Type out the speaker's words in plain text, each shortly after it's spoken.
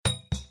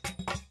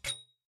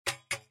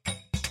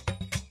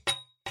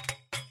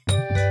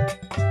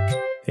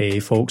Hey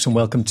folks, and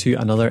welcome to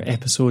another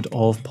episode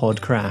of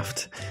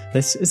Podcraft.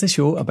 This is a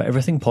show about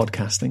everything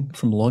podcasting,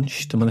 from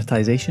launch to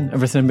monetization,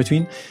 everything in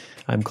between.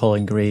 I'm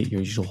Colin Gray, your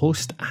usual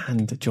host,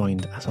 and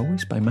joined as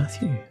always by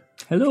Matthew.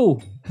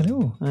 Hello.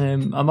 Hello.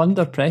 I'm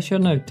under pressure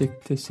now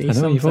to say something.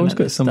 I know, you've always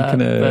got some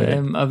kind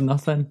of I've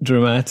nothing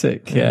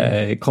dramatic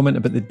comment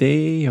about the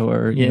day,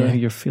 or you know how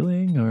you're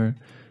feeling, or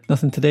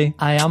nothing today.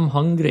 I am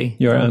hungry.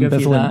 You're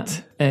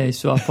ambivalent.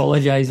 So I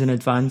apologise in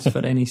advance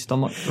for any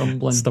stomach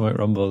rumbles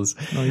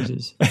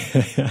noises.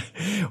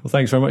 Well,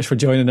 thanks very much for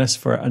joining us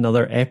for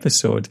another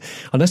episode.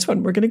 On this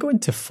one, we're going to go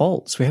into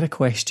faults. We had a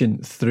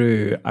question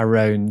through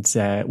around,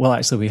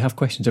 we have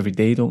questions every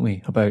day, don't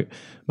we, about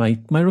my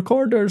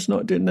recorder's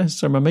not doing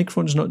this or my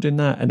microphone's not doing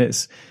that. And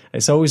it's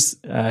always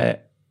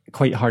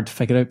quite hard to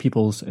figure out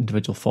people's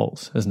individual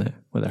faults, isn't it,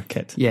 with our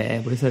kit?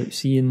 Yeah, without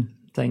seeing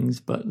things,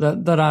 but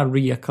there are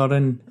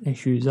reoccurring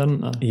issues, aren't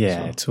there?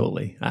 Yeah,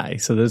 totally. Aye,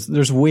 so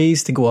there's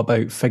ways to go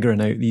about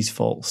figuring out these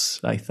faults,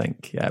 I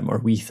think, or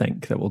we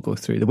think, that we'll go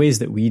through the ways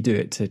that we do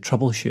it to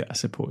troubleshoot, I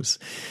suppose.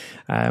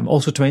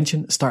 Also to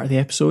mention, start of the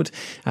episode,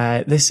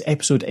 this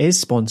episode is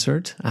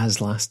sponsored, as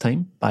last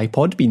time, by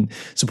Podbean.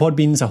 So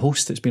Podbean's a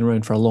host that's been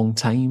around for a long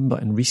time,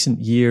 but in recent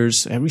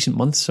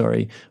months,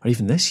 or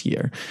even this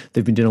year,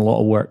 they've been doing a lot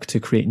of work to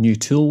create new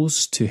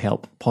tools to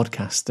help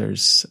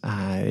podcasters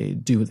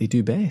do what they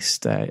do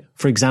best.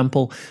 For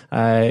example,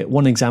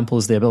 one example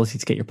is the ability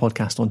to get your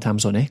podcast on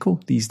Amazon Echo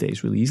these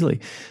days really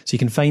easily. So you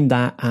can find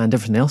that and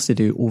everything else they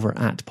do over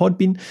at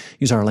Podbean.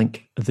 Use our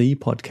link,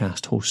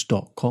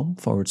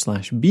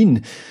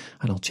 thepodcasthost.com/bean.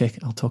 And I'll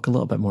talk a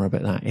little bit more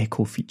about that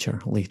Echo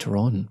feature later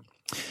on.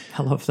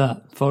 I love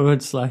that,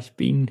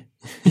 /bean.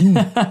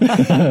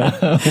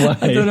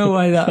 I don't know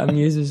why that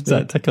amuses me. Does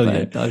that tickle you?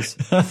 It does.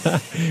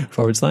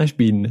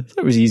 /bean.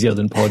 That was easier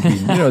than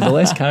Podbean. The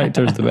less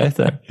characters, the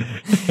better.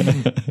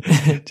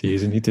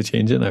 Jeez, I need to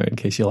change it now in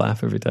case you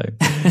laugh every time.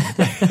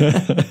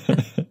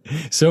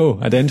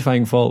 So,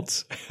 identifying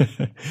faults.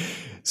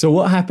 So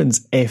what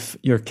happens if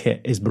your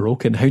kit is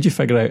broken? How do you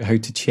figure out how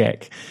to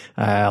check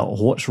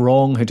what's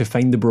wrong, how to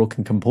find the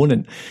broken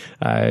component?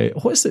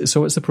 What's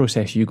the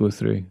process you go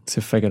through to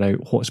figure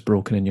out what's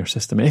broken in your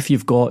system? If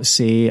you've got,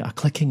 say, a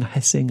clicking, a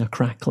hissing, a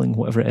crackling,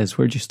 whatever it is,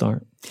 where do you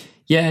start?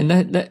 Yeah, and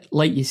that,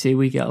 like you say,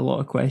 we get a lot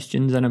of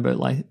questions in about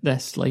like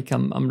this. Like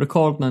I'm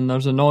recording and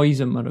there's a noise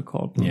in my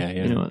recording.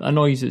 Yeah. A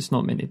noise that's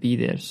not meant to be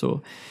there.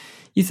 So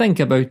you think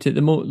about it,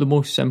 the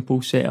most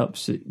simple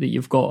setups that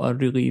you've got are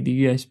really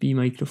the USB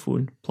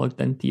microphone plugged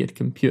into your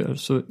computer.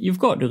 So you've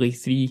got really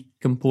three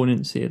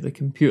components here: the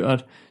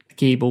computer, the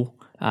cable,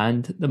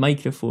 and the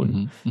microphone.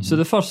 Mm-hmm. So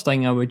the first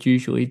thing I would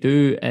usually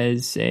do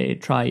is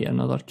try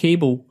another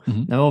cable.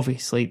 Mm-hmm. Now,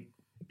 obviously,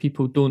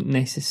 people don't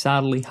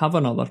necessarily have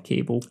another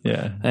cable.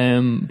 Yeah.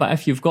 But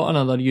if you've got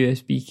another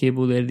USB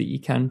cable there that you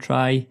can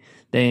try,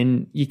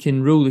 then you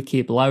can rule the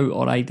cable out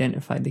or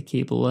identify the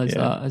cable as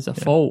a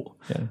fault.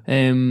 Yeah.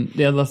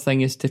 The other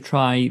thing is to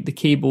try the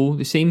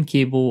same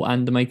cable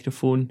and the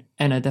microphone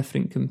in a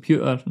different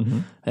computer.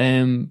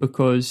 Mm-hmm.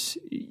 Because,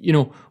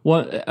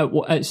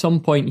 at some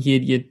point here,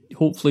 you're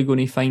hopefully going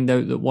to find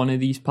out that one of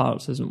these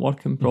parts isn't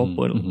working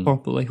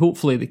properly.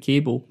 Hopefully the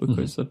cable,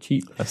 because they're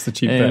cheap. That's the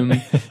cheap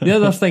bit. The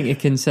other thing to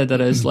consider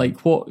is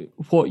like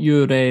what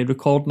you're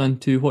recording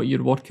into, what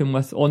you're working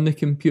with on the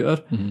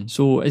computer. Mm-hmm.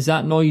 So is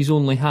that noise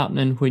only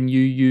happening when you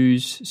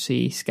use,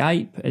 say,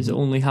 Skype? Is it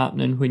only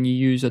happening when you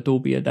use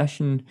Adobe Audition?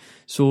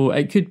 So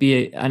it could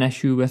be an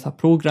issue with a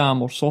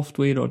program or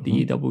software or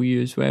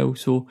DAW as well.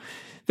 So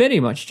very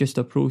much just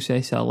a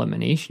process of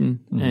elimination.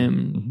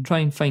 Try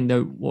and find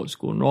out what's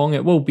going wrong.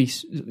 It will be,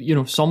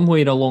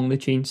 somewhere along the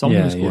chain,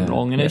 something's going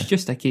wrong. And it's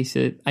just a case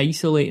of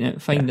isolating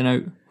it, finding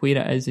out where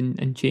it is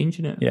and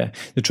changing it. Yeah.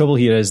 The trouble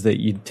here is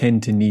that you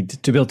tend to need,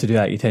 to be able to do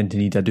that, you tend to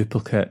need a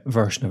duplicate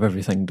version of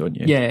everything, don't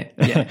you?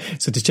 Yeah.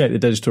 So to check the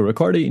digital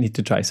recorder, you need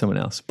to try someone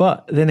else.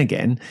 But then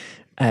again,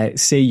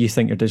 say you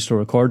think your digital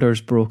recorder is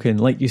broken,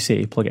 like you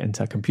say, plug it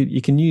into a computer.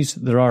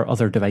 There are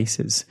other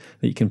devices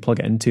that you can plug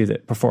it into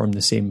that perform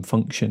the same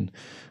function,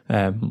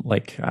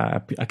 like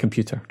a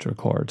computer to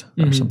record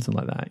or something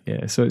like that.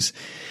 Yeah. So it's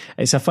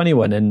a funny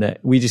one in that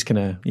we just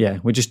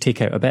we just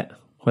take out a bit,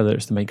 whether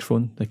it's the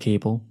microphone, the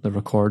cable, the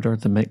recorder,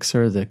 the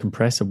mixer, the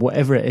compressor,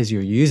 whatever it is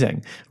you're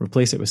using,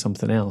 replace it with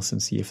something else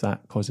and see if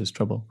that causes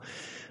trouble.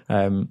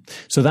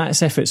 So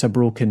that's if it's a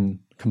broken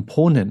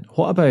component.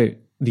 What about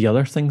the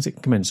other things that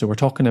can come in? So we're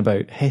talking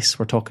about hiss,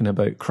 we're talking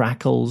about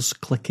crackles,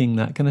 clicking,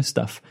 that kind of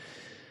stuff.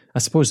 I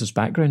suppose there's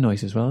background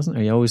noise as well, isn't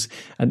there? You always,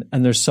 and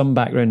there's some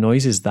background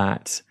noises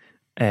that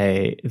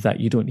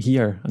you don't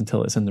hear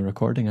until it's in the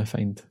recording, I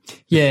find.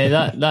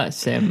 Yeah,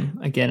 that's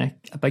again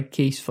a big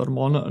case for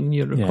monitoring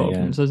your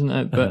recordings, isn't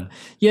it? But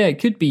it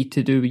could be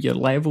to do with your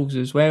levels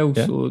as well.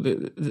 Yeah. So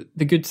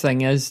the good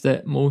thing is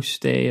that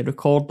most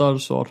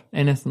recorders or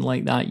anything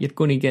like that, you're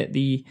going to get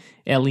the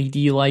LED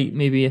light.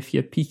 Maybe if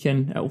you're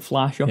peaking, it'll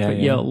flash up at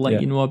you, it'll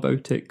let you know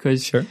about it,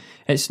 because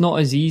it's not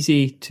as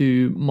easy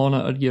to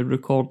monitor your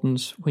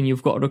recordings when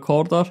you've got a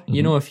recorder.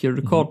 If you're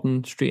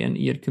recording straight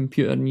into your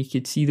computer and you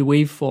could see the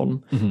waveform,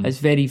 them. It's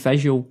very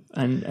visual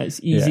and it's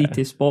easy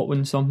to spot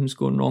when something's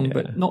going wrong,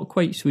 but not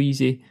quite so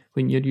easy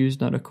when you're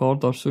using a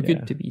recorder. So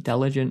good to be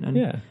diligent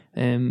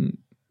and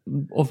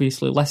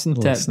obviously listen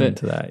to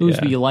it, but those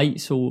wee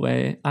lights will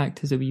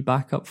act as a wee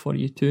backup for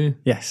you too.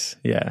 Yes,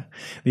 yeah.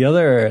 The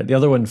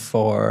other one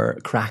for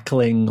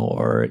crackling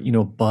or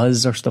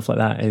buzz or stuff like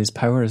that is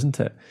power, isn't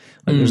it?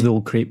 Like there's the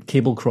old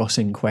cable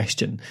crossing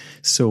question.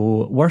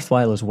 So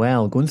worthwhile as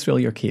well, going through all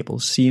your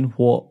cables, seeing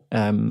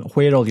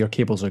where all your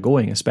cables are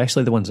going,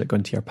 especially the ones that go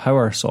into your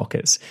power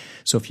sockets.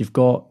 So if you've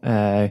got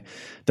a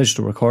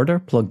digital recorder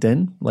plugged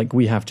in, like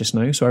we have just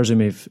now, so our Zoom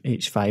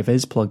H5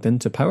 is plugged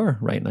into power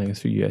right now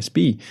through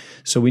USB.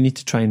 So we need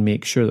to try and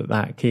make sure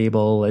that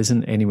cable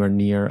isn't anywhere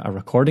near a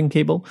recording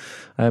cable.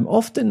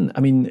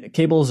 Often,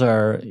 cables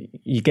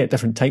you get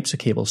different types of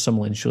cables. Some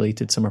are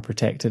insulated, some are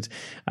protected.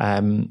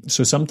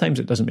 So sometimes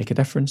it doesn't make a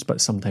difference, but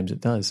sometimes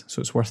it does. So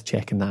it's worth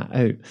checking that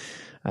out.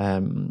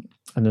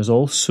 And there's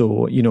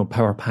also,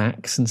 power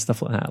packs and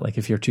stuff like that. Like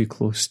if you're too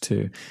close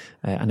to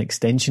an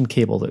extension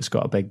cable that's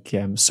got a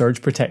big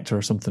surge protector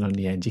or something on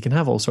the end, you can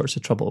have all sorts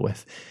of trouble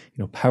with,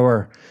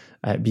 power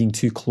being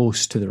too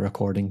close to the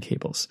recording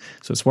cables.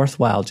 So it's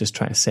worthwhile just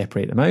trying to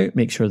separate them out,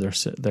 make sure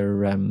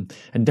they're in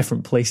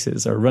different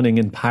places or running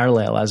in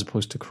parallel as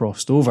opposed to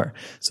crossed over,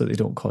 so they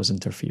don't cause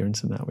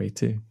interference in that way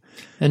too.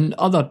 And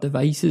other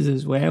devices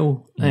as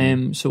well.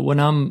 So when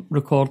I'm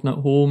recording at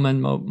home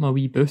in my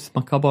wee booth,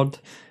 my cupboard,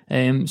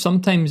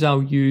 sometimes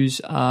I'll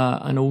use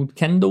an old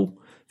Kindle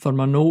for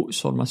my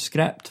notes or my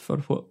script for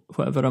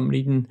whatever I'm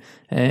reading.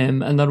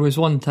 And there was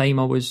one time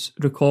I was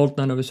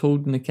recording and I was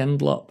holding the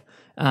Kindle up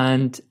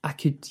and I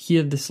could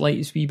hear the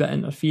slightest wee bit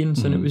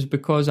interference, and it was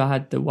because I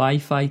had the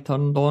Wi-Fi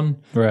turned on.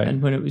 Right.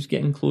 And when it was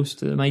getting close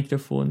to the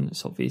microphone,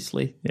 it's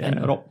obviously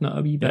interrupting it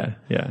a wee bit.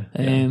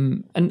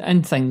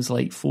 And things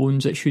like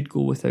phones, it should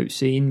go without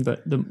saying,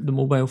 but the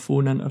mobile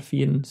phone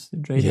interference, the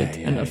dreaded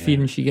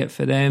interference you get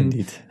for them,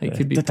 Indeed. It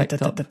could be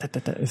picked up.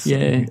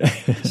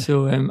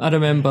 So I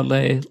remember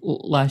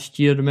last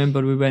year,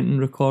 we went and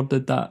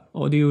recorded that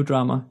audio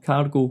drama,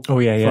 Cargo,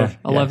 for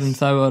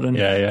 11th hour, and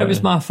it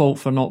was my fault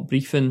for not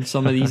briefing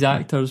some of these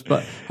actors,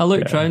 but I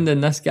looked round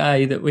and this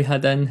guy that we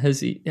had in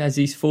has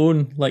his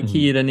phone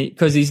here, and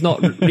because he's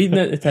not reading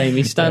at the time,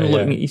 he's standing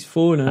looking at his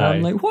phone, and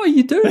I'm like, what are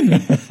you doing?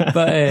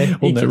 But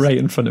holding it right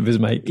in front of his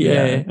mic.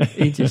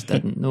 He just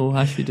didn't know.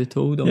 I should have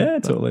told him. Yeah,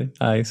 totally.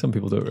 Some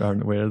people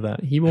aren't aware of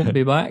that. He won't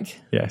be back.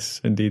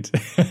 Yes, indeed.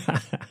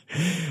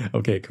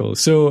 Okay, cool.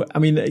 So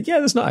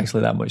there's not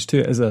actually that much to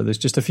it, is there? There's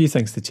just a few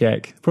things to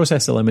check.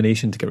 Process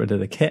elimination to get rid of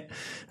the kit,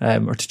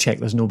 or to check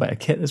there's no bit of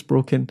kit that's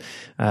broken.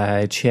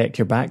 Check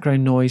your background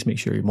noise, make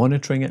sure you're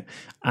monitoring it,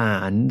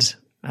 and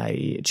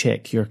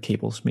check your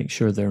cables, make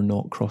sure they're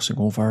not crossing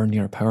over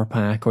near a power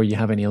pack or you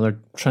have any other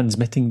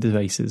transmitting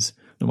devices,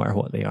 no matter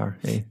what they are,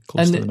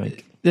 close to the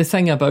mic. The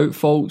thing about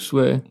faults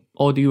with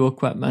audio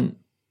equipment,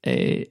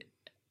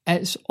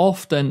 it's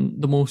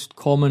often the most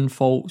common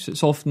faults.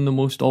 It's often the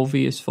most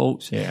obvious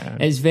faults. Yeah.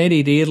 It's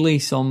very rarely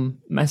some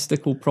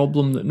mystical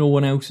problem that no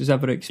one else has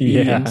ever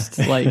experienced.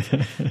 Yeah. Like,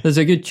 there's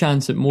a good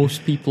chance that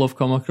most people have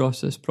come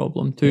across this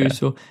problem too. Yeah.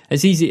 So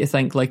it's easy to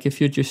think, like,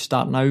 if you're just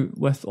starting out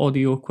with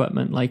audio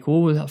equipment, like,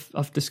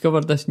 I've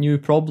discovered this new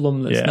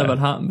problem that's never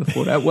happened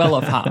before. It will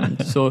have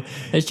happened. So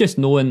it's just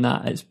knowing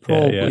that it's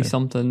probably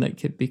something that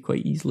could be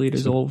quite easily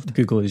resolved. So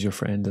Google is your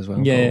friend as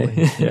well. Yeah.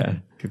 Probably. Yeah.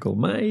 Google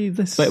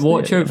this. But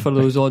watch out for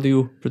those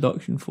audio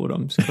production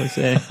forums,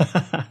 because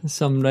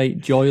some right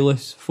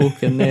joyless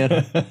folk in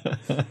there.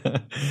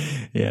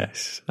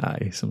 Yes,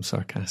 some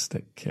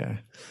sarcastic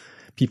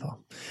people.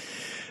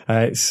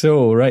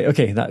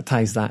 That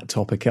ties that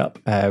topic up.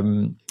 I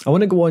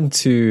want to go on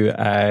to,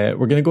 we're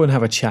going to go and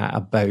have a chat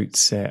about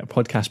a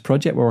podcast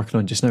project we're working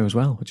on just now as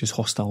well, which is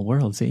Hostile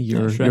Worlds.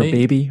 Your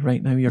baby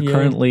right now. You're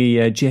currently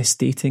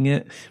gestating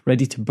it,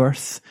 ready to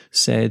birth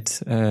said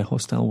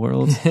Hostile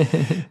Worlds,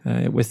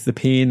 with the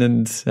pain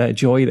and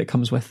joy that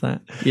comes with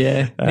that.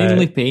 Yeah,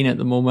 mainly pain at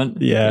the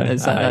moment. Yeah.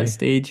 It's at that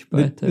stage.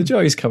 But the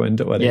joy's coming,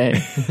 don't worry.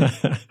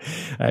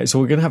 Yeah. So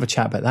we're going to have a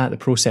chat about that, the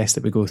process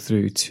that we go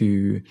through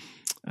to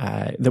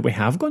that we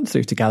have gone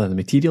through to gather the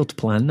material to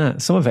plan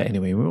that. Some of it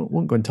anyway. We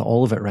won't go into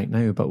all of it right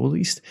now, but we'll at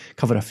least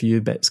cover a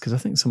few bits because I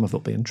think some of it will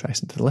be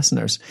interesting to the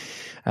listeners.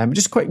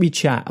 Just a quick wee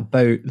chat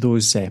about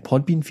those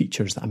Podbean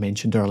features that I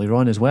mentioned earlier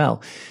on as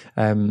well.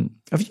 Do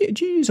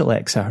you use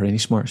Alexa or any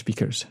smart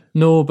speakers?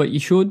 No, but you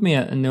showed me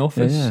it in the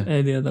office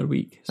the other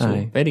week.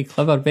 So very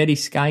clever, very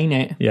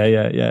Skynet. Yeah.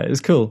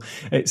 It's cool.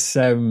 It's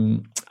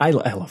I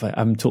love it.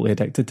 I'm totally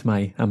addicted to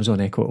my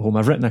Amazon Echo at home.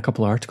 I've written a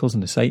couple of articles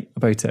on the site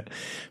about it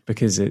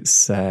because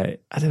it's I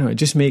don't know. It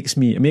just makes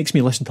me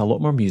listen to a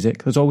lot more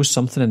music. There's always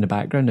something in the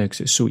background now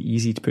because it's so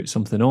easy to put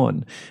something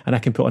on, and I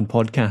can put on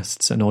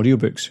podcasts and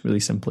audiobooks really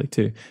simply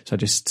too. So I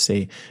just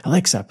say,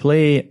 Alexa,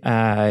 play.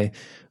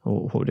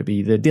 What would it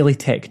be? The Daily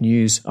Tech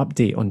News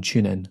update on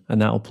TuneIn,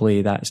 and that'll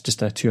play that. It's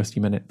just a 2 or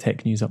 3 minute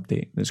tech news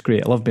update. It's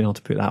great. I love being able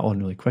to put that on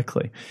really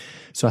quickly.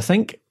 So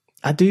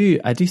I do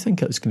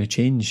think it's going to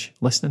change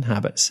listening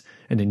habits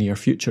in the near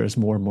future as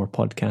more and more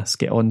podcasts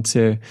get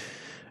onto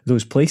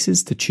those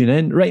places to tune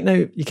in. Right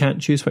now, you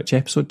can't choose which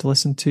episode to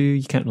listen to.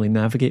 You can't really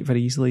navigate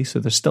very easily, so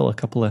there's still a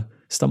couple of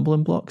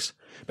stumbling blocks.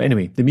 But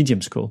anyway, the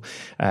medium's cool.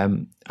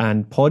 And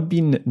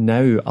Podbean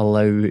now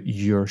allow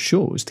your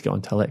shows to get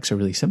onto Alexa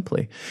really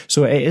simply.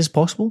 So it is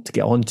possible to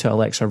get onto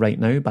Alexa right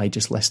now by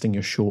just listing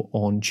your show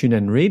on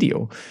TuneIn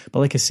Radio. But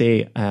like I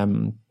say,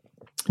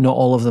 not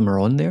all of them are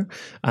on there,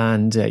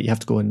 and you have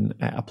to go and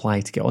apply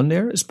to get on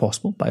there. It's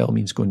possible. By all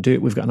means, go and do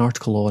it. We've got an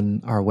article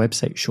on our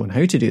website showing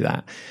how to do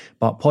that.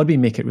 But Podbean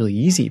make it really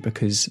easy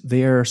because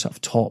their sort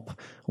of top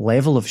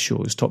level of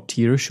shows, top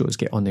tier of shows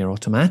get on there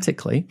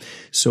automatically.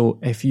 So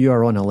if you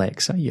are on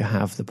Alexa, you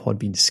have the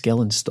Podbean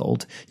skill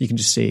installed, you can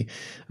just say,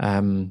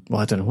 well,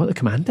 I don't know what the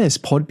command is,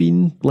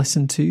 Podbean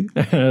listen to,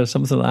 or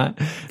something like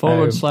that.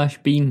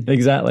 /bean.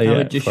 Exactly. I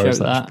would just shout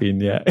that. Bean,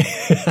 yeah.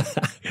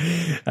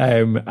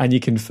 And you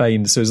can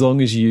find, so as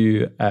long as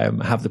you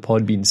have the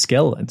Podbean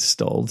skill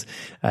installed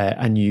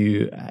and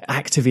you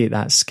activate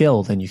that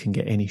skill, then you can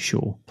get any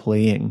show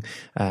playing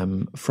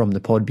from the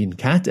Podbean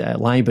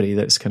library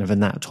that's kind of in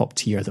that top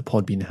tier that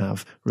Podbean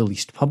have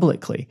released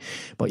publicly.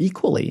 But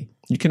equally,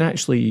 you can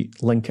actually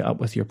link it up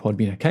with your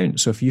Podbean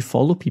account. So if you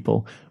follow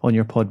people on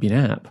your Podbean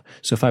app,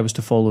 so if I was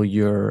to follow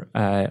your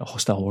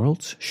Hostile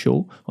Worlds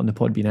show on the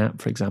Podbean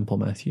app, for example,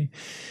 Matthew,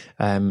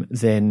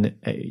 then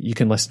you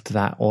can listen to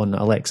that on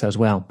Alexa as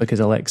well, because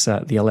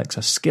the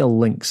Alexa skill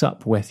links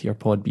up with your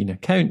Podbean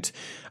account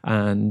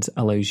and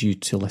allows you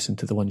to listen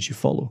to the ones you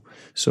follow.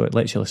 So it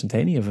lets you listen to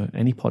any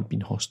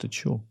Podbean hosted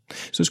show.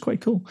 So it's quite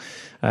cool.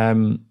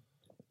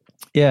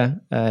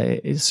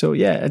 It's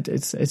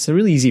a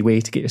really easy way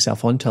to get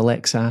yourself onto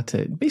Alexa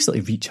to basically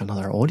reach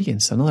another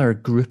audience, another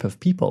group of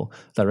people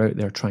that are out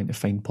there trying to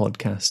find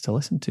podcasts to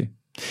listen to.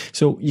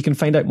 So you can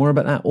find out more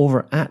about that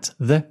over at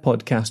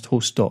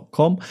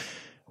thepodcasthost.com.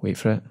 Wait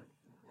for it.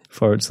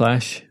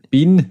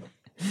 /bean.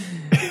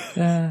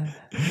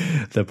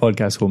 The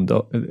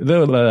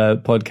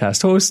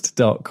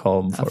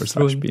podcasthost.com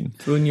 /bean.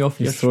 Throwing you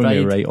off your stride. Throwing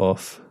me right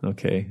off.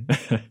 Okay.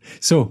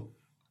 So,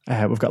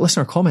 we've got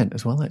listener comment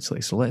as well,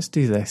 actually. So let's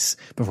do this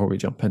before we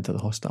jump into the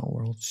Hostile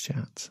Worlds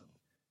chat.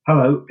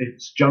 Hello,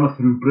 it's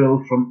Jonathan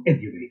Brill from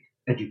Edurate,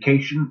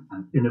 Education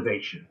and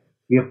Innovation.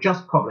 We have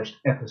just published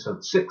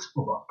episode 6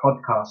 of our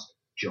podcast,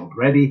 Job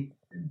Ready,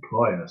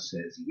 Employer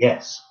Says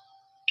Yes.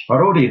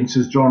 Our audience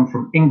is drawn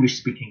from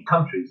English-speaking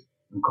countries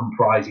and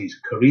comprises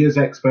careers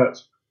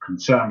experts,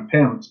 concerned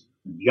parents,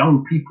 and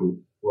young people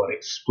who are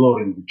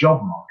exploring the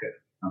job market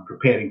and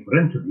preparing for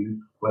interview,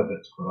 whether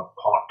it's for a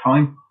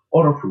part-time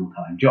or a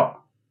full-time job.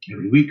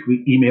 Every week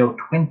we email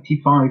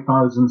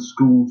 25,000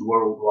 schools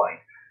worldwide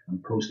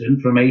and post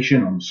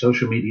information on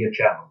social media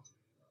channels.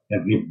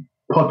 Every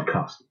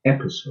podcast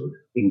episode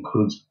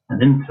includes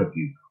an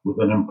interview with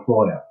an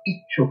employer,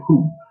 each of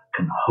whom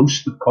can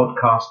host the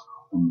podcast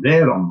on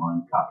their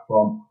online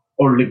platform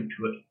or link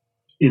to it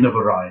in a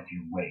variety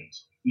of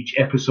ways. Each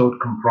episode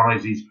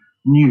comprises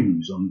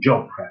news on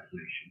job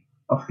preparation,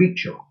 a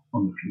feature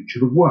on the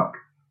future of work,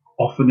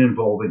 often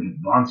involving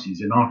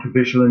advances in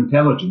artificial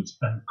intelligence,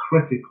 and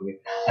critically,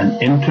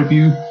 an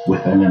interview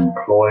with an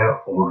employer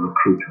or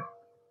recruiter.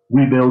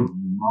 We build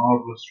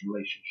marvelous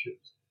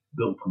relationships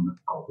built on the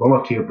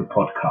quality of the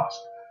podcast,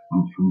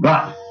 and from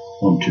that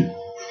on to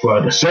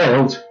further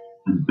sales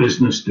and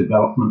business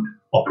development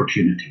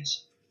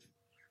opportunities.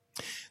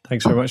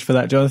 Thanks very much for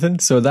that, Jonathan.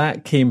 So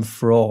that came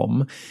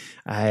from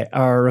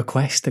our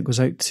request that goes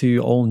out to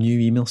all new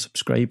email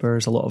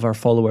subscribers, a lot of our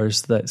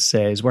followers, that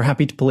says, we're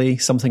happy to play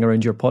something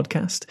around your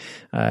podcast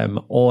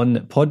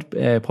on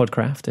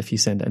Podcraft if you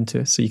send it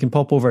into us. So you can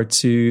pop over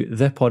to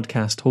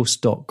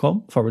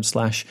thepodcasthost.com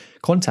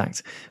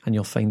 /contact and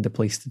you'll find the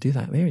place to do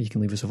that there. You can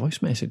leave us a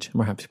voice message and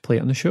we're happy to play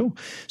it on the show.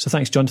 So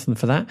thanks, Jonathan,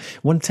 for that.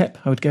 One tip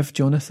I would give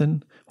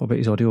Jonathan, what about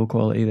his audio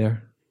quality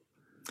there?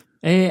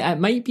 It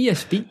might be a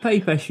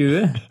SpeakPipe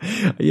issue.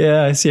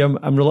 Yeah, see,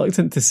 I'm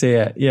reluctant to say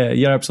it. Yeah,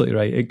 you're absolutely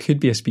right. It could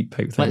be a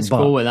SpeakPipe thing. Let's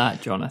go with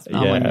that, Jonathan.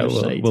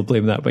 We'll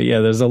blame that. But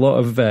yeah, there's a lot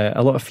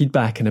of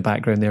feedback in the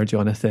background there,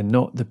 Jonathan.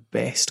 Not the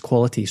best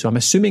quality. So I'm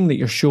assuming that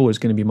your show is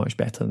going to be much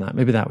better than that.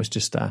 Maybe that was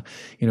just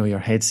your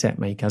headset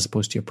mic as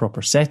opposed to your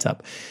proper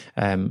setup.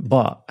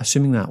 But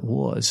assuming that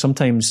was,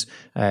 sometimes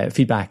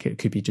feedback, it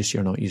could be just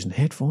you're not using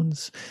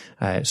headphones.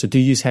 So do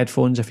use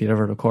headphones if you're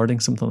ever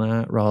recording something like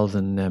that, rather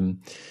than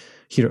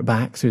hear it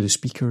back through the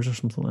speakers or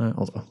something like that.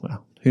 Although,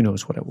 well, who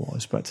knows what it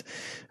was. But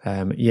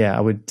I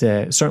would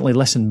certainly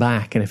listen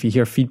back. And if you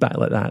hear feedback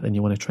like that, then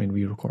you want to try and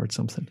re-record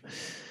something.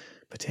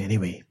 But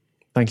anyway,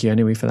 thank you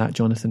anyway for that,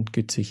 Jonathan.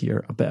 Good to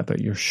hear a bit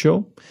about your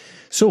show.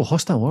 So,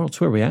 Hostile Worlds,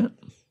 where are we at?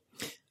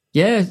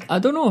 Yeah, I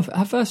don't know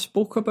have I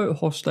spoke about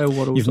Hostile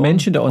Worlds. You've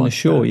mentioned it on the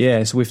show,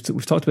 yeah. So we've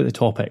talked about the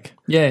topic.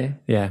 Yeah.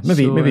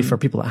 Maybe for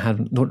people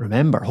that don't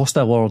remember,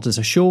 Hostile Worlds is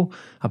a show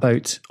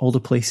about all the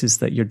places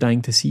that you're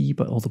dying to see,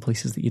 but all the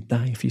places that you'd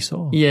die if you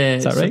saw. Yeah,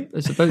 is that right?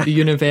 It's about the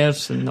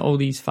universe and all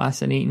these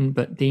fascinating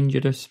but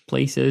dangerous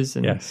places.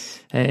 And,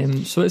 yes.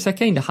 So it's a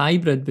kind of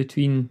hybrid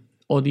between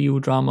audio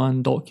drama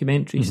and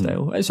documentary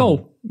style. It's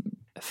all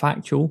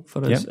factual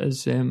for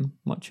as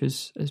much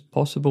as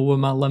possible with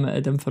my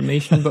limited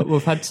information, but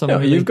we've had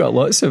some you've got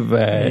lots of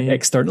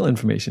external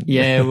information.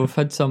 Yeah, we've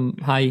had some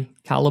high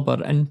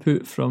caliber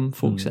input from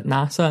folks at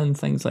NASA and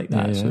things like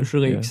that, so it's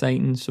really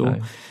exciting. So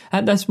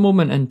at this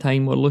moment in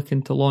time, we're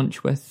looking to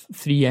launch with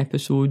 3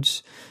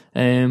 episodes.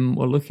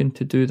 We're looking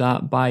to do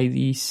that by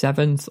the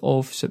 7th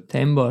of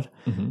September,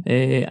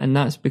 and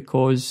that's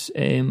because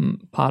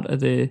part of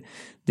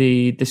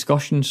the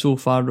discussion so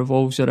far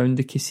revolves around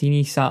the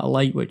Cassini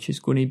satellite, which is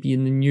going to be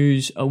in the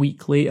news a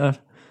week later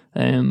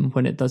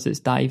when it does its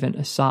dive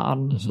into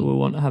Saturn. So we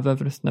want to have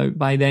everything out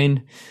by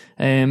then.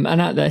 And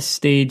at this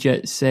stage,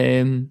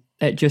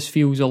 it just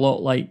feels a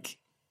lot like,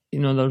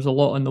 there's a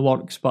lot in the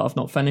works, but I've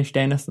not finished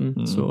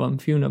anything. So I'm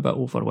feeling a bit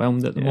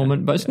overwhelmed at the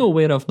moment. But it's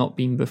nowhere I've not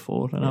been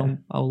before, and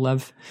I'll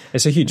live.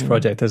 It's a huge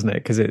project, isn't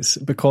it?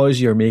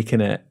 Because you're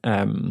making it...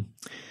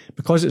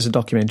 because it's a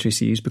documentary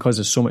series, because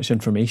there's so much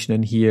information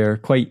in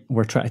here,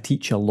 we're trying to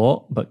teach a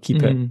lot, but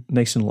keep it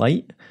nice and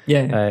light.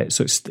 Yeah.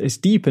 So it's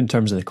deep in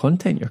terms of the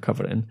content you're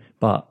covering,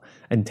 but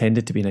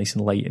intended to be nice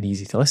and light and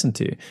easy to listen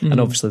to. And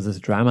obviously there's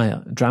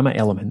drama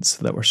elements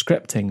that we're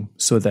scripting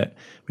so that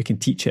we can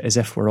teach it as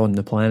if we're on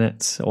the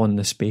planet, on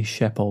the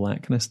spaceship, all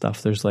that kind of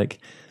stuff. There's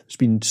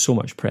been so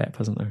much prep,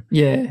 hasn't there?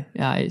 Yeah.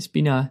 It's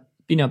been a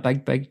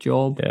big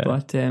job. Yeah.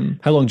 But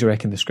how long do you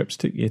reckon the scripts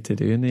took you to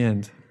do in the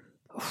end?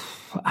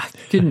 I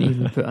couldn't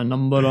even put a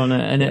number on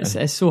it, and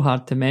it's so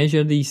hard to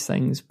measure these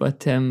things, but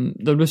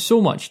there was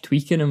so much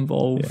tweaking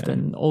involved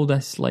and all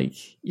this, like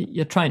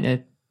you're trying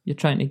to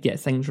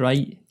get things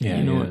right.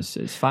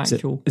 It's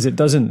factual. Is it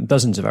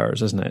dozens of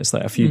hours, isn't it? It's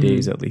like a few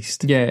days at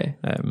least. Yeah.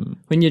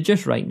 When you're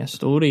just writing a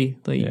story,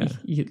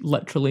 you're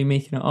literally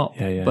making it up.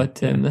 But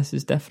this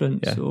is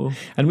different. Yeah. So,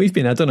 and I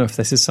don't know if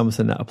this is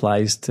something that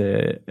applies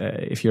to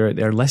if you're out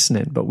there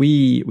listening, but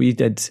we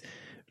did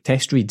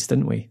test reads,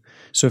 didn't we?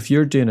 So if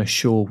you're doing a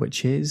show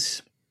which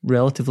is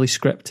relatively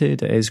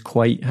scripted, it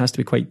has to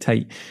be quite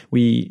tight.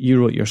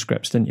 You wrote your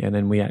scripts, didn't you? And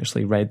then we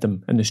actually read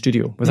them in the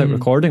studio without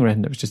recording or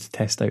anything. It was just to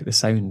test out the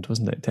sound,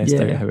 wasn't it? Test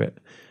out how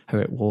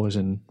it was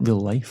in real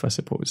life, I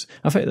suppose.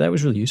 I thought that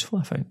was really useful,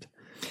 I found.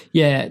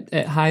 Yeah,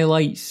 it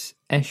highlights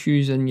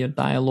issues in your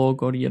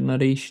dialogue or your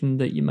narration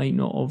that you might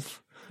not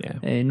have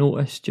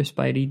noticed just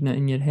by reading it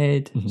in your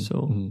head.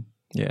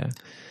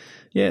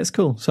 Yeah, it's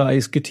cool. So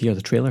it's good to hear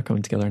the trailer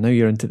coming together. Now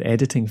you're into the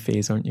editing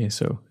phase, aren't you?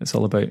 So it's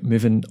all about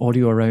moving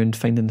audio around,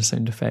 finding the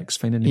sound effects,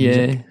 finding the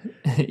music.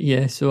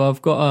 Yeah. So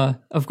I've got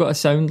a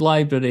sound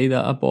library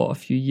that I bought a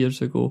few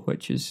years ago,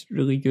 which is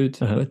really good.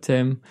 But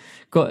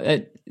got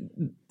it.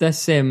 This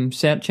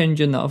search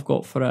engine that I've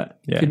got for it,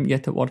 couldn't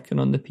get it working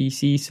on the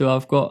PC, so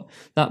I've got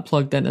that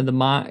plugged into the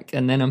Mac,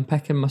 and then I'm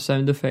picking my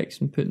sound effects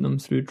and putting them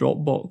through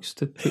Dropbox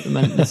to put them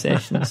into the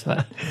sessions.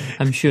 So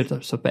I'm sure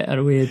there's a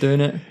better way of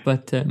doing it,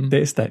 but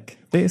data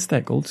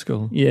stick, old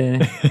school.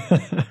 Yeah.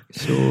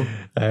 So,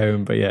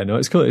 but yeah, no,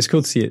 it's cool. It's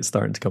cool to see it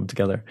starting to come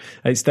together.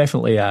 It's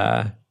definitely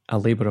a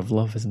labour of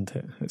love, isn't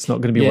it? It's not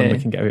going to be one we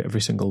can get out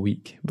every single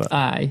week. But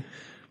I'm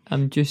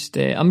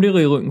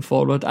really looking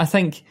forward. I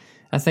think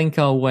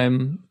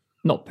I'll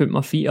not put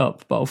my feet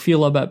up, but I'll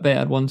feel a bit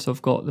better once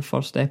I've got the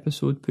first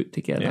episode put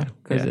together,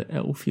 because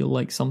it'll feel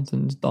like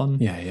something's done.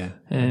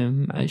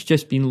 It's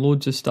just been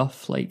loads of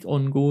stuff like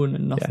ongoing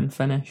and nothing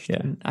finished.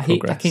 And I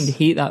kind of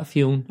hate that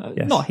feeling.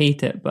 Not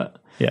hate it, but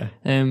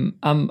I'm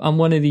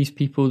one of these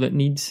people that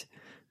needs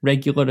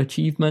regular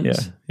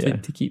achievements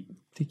to keep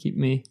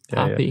me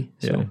happy.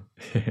 So.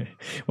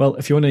 Well,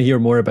 if you want to hear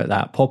more about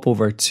that, pop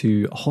over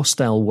to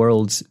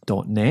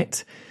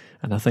hostileworlds.net.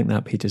 And I think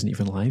that page isn't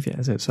even live yet,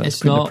 is it? So it's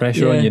putting the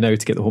pressure on you now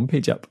to get the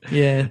homepage up.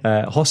 Yeah.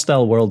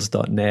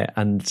 Hostileworlds.net.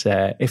 And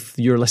if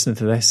you're listening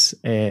to this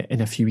in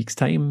a few weeks'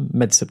 time,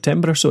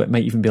 mid-September or so, it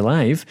might even be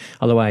live.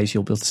 Otherwise,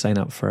 you'll be able to sign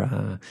up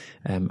for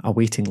a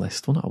waiting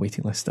list. Well, not a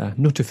waiting list, a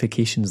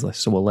notifications list.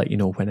 So we'll let you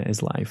know when it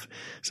is live.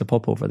 So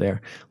pop over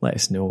there, let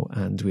us know,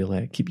 and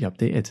we'll keep you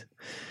updated.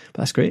 But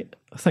that's great.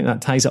 I think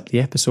that ties up the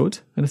episode.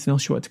 Anything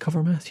else you want to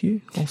cover, Matthew?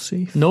 All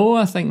safe? No,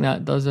 I think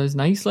that does us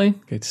nicely.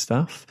 Good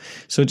stuff.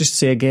 So just to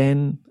say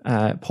again,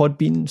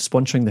 Podbean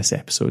sponsoring this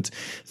episode.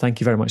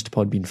 Thank you very much to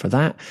Podbean for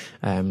that.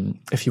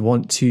 If you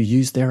want to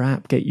use their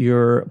app, get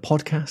your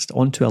podcast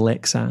onto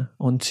Alexa,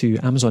 onto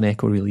Amazon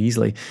Echo really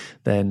easily,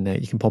 then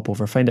you can pop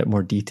over, find out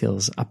more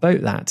details about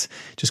that.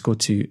 Just go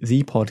to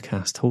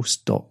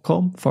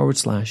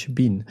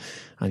thepodcasthost.com/bean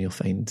and you'll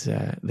find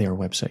their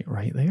website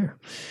right there.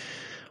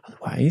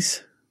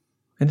 Otherwise,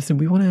 anything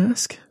we want to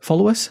ask?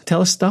 Follow us,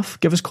 tell us stuff,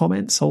 give us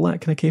comments, all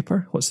that kind of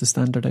caper. What's the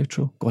standard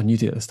outro? Go on, you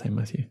do it this time,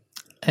 Matthew.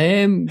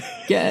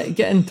 Get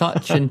in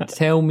touch and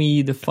tell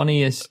me the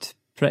funniest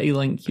pretty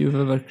link you've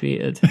ever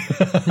created.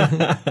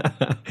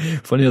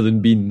 Funnier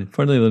than Bean.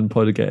 Funnier than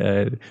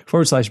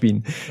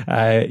 /Bean.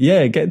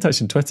 Get in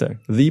touch on Twitter.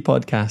 The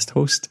Podcast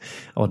Host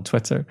on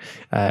Twitter.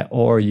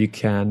 Or you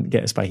can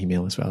get us by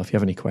email as well. If you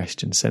have any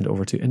questions, send it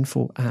over to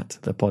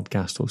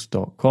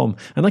info@thepodcasthost.com.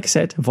 And like I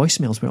said,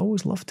 voicemails. We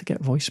always love to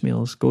get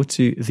voicemails. Go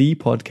to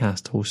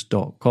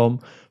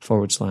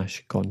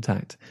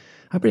thepodcasthost.com/contact.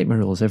 I break my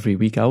rules every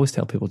week. I always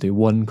tell people do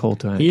one call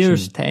to action.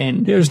 Here's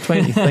 10. Here's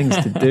 20 things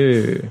to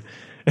do.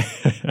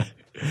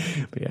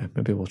 But yeah,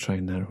 maybe we'll try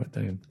and narrow it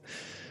down.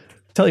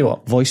 Tell you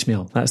what,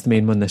 voicemail. That's the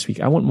main one this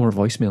week. I want more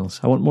voicemails.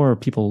 I want more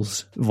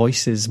people's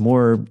voices,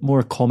 more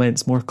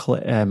comments, more...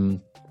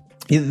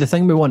 the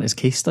thing we want is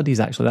case studies,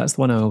 actually. That's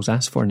the one I always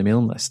ask for in the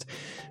mailing list.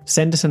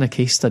 Send us in a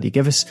case study.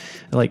 Give us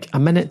like a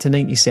minute to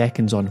 90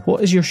 seconds on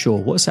what is your show?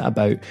 What's it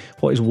about?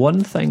 What is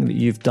one thing that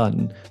you've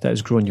done that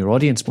has grown your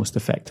audience most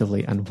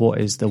effectively? And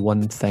what is the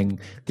one thing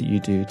that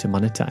you do to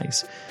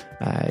monetize?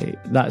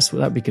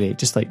 That'd be great.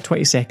 Just like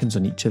 20 seconds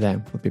on each of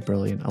them would be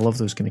brilliant. I love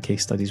those kind of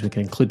case studies. We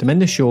can include them in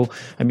the show.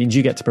 It means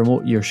you get to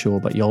promote your show,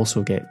 but you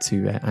also get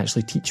to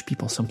actually teach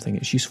people something.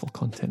 It's useful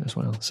content as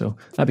well. So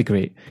that'd be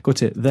great. Go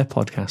to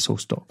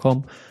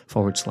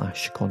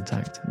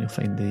thepodcasthost.com/contact and you'll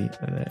find the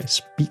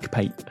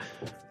SpeakPipe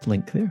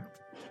link there.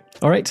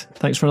 All right.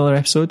 Thanks for another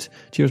episode.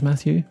 Cheers,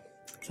 Matthew.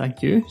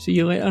 Thank you. See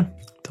you later.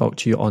 Talk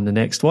to you on the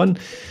next one.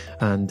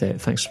 And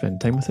thanks for spending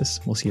time with us.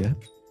 We'll see you then.